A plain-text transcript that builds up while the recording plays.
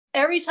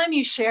every time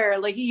you share,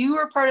 like you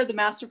were part of the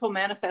Masterful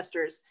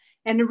Manifestors.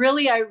 And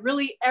really,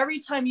 every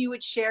time you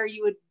would share,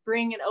 you would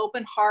bring an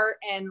open heart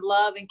and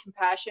love and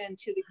compassion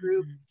to the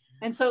group.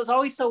 And so it was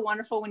always so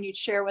wonderful when you'd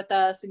share with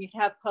us and you'd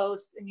have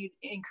posts and you'd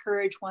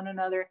encourage one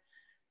another.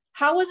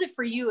 How was it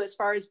for you as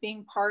far as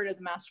being part of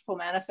the Masterful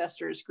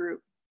Manifestors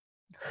group?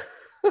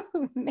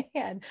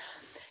 Man,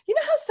 you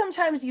know how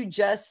sometimes you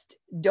just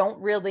don't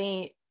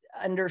really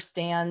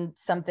understand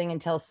something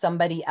until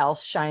somebody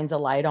else shines a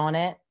light on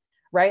it,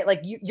 right?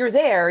 Like you're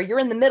there, you're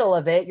in the middle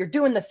of it, you're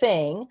doing the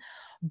thing,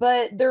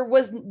 but there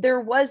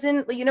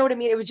wasn't, you know what I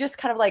mean? It was just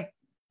kind of like,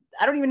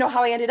 I don't even know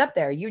how I ended up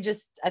there.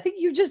 I think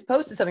you just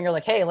posted something. You're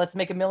like, hey, let's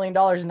make $1 million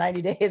in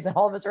 90 days. And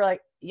all of us were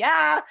like,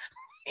 yeah,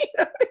 you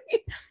know what I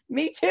mean?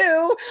 Me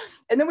too.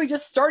 And then we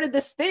just started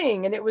this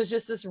thing, and it was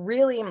just this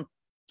really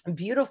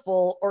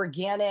beautiful,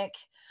 organic,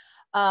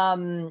 I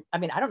mean,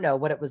 I don't know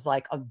what it was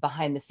like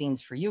behind the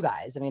scenes for you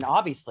guys. I mean,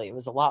 obviously it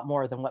was a lot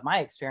more than what my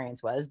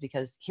experience was,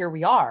 because here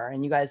we are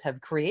and you guys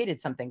have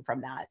created something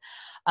from that.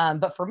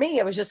 But for me,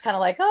 it was just kind of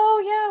like,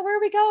 oh yeah, where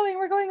are we going?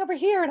 We're going over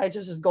here. And I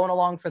just was going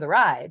along for the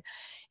ride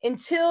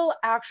until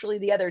actually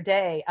the other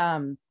day,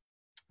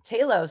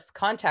 Talos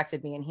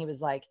contacted me and he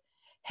was like,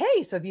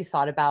 hey, so have you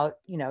thought about,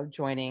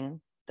 joining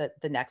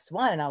the next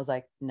one? And I was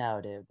like, no,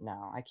 dude,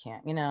 no, I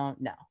can't, no,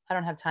 I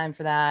don't have time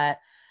for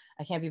that.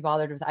 I can't be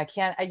bothered with,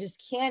 I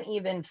just can't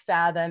even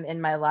fathom in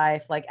my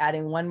life, like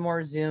adding one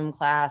more Zoom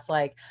class.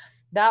 Like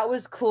that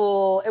was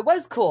cool. It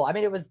was cool. I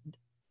mean,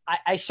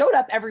 I showed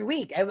up every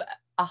week.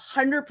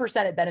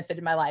 100% it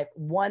benefited my life.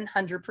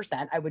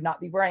 100%. I would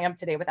not be where I am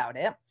today without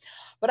it.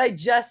 But I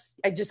just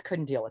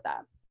couldn't deal with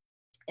that.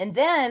 And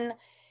then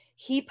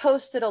he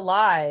posted a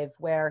live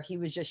where he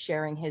was just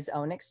sharing his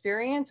own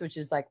experience, which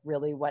is like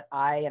really what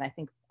and I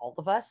think all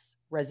of us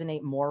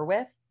resonate more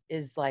with,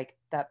 is like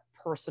that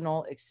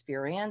personal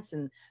experience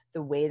and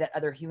the way that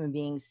other human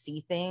beings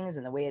see things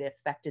and the way it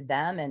affected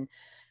them. And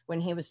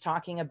when he was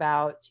talking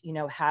about,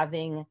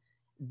 having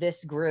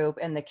this group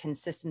and the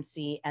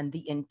consistency and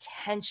the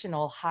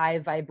intentional high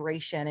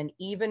vibration, and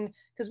even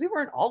because we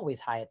weren't always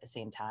high at the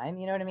same time,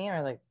 you know what I mean?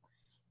 Or like,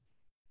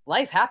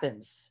 life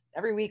happens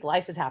every week,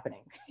 life is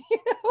happening,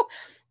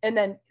 and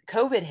then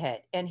COVID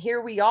hit, and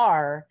here we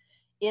are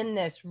in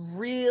this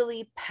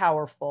really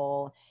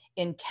powerful,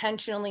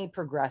 intentionally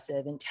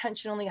progressive,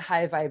 intentionally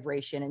high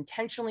vibration,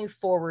 intentionally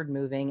forward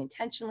moving,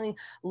 intentionally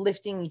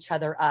lifting each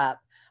other up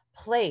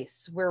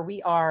place where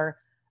we are,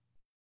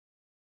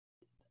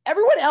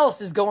 everyone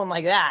else is going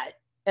like that.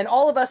 And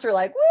all of us are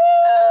like,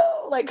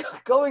 woo, like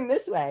going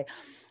this way.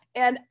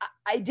 And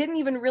I didn't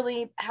even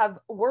really have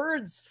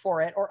words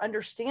for it or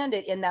understand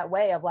it in that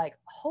way of like,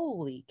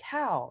 holy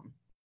cow.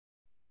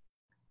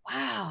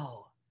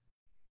 Wow.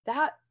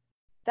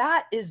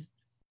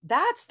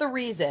 That's the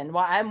reason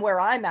why I'm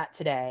where I'm at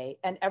today.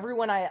 And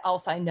everyone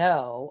else I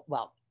know,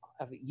 well,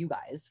 you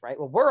guys, right?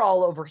 Well, we're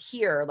all over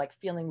here, like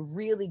feeling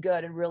really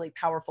good and really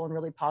powerful and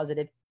really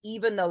positive,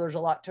 even though there's a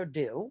lot to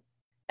do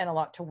and a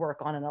lot to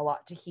work on and a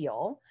lot to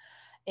heal.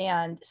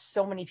 And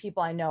so many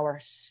people I know are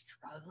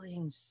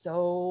struggling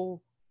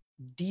so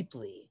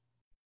deeply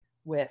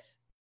with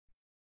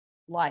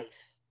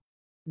life,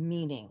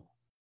 meaning,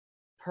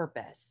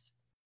 purpose,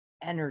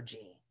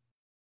 energy,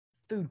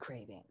 food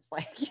cravings.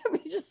 Like, I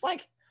mean, just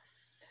like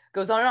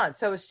goes on and on.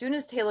 So as soon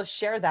as Taylor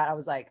shared that, I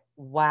was like,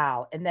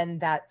 wow. And then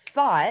that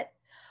thought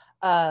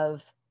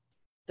of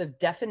the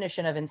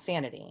definition of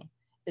insanity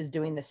is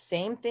doing the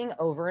same thing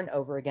over and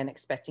over again,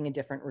 expecting a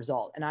different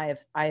result. And I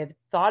have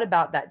thought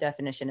about that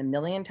definition a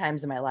million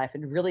times in my life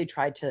and really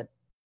tried to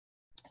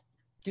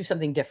do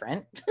something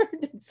different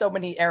in so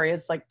many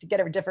areas, like to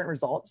get different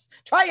results.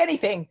 Try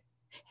anything.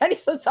 And he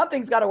said,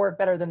 something's got to work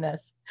better than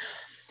this.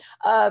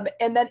 And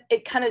then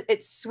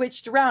it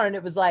switched around, and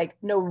it was like,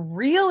 no,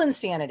 real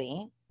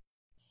insanity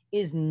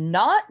is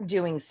not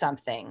doing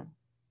something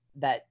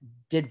that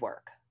did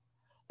work.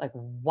 Like,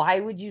 why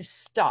would you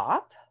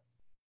stop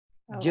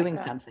doing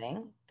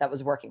something that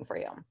was working for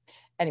you?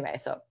 Anyway,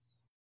 so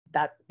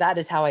that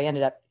is how I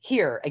ended up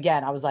here.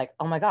 Again, I was like,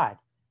 oh my God,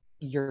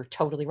 you're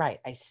totally right.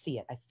 I see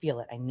it. I feel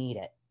it. I need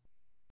it.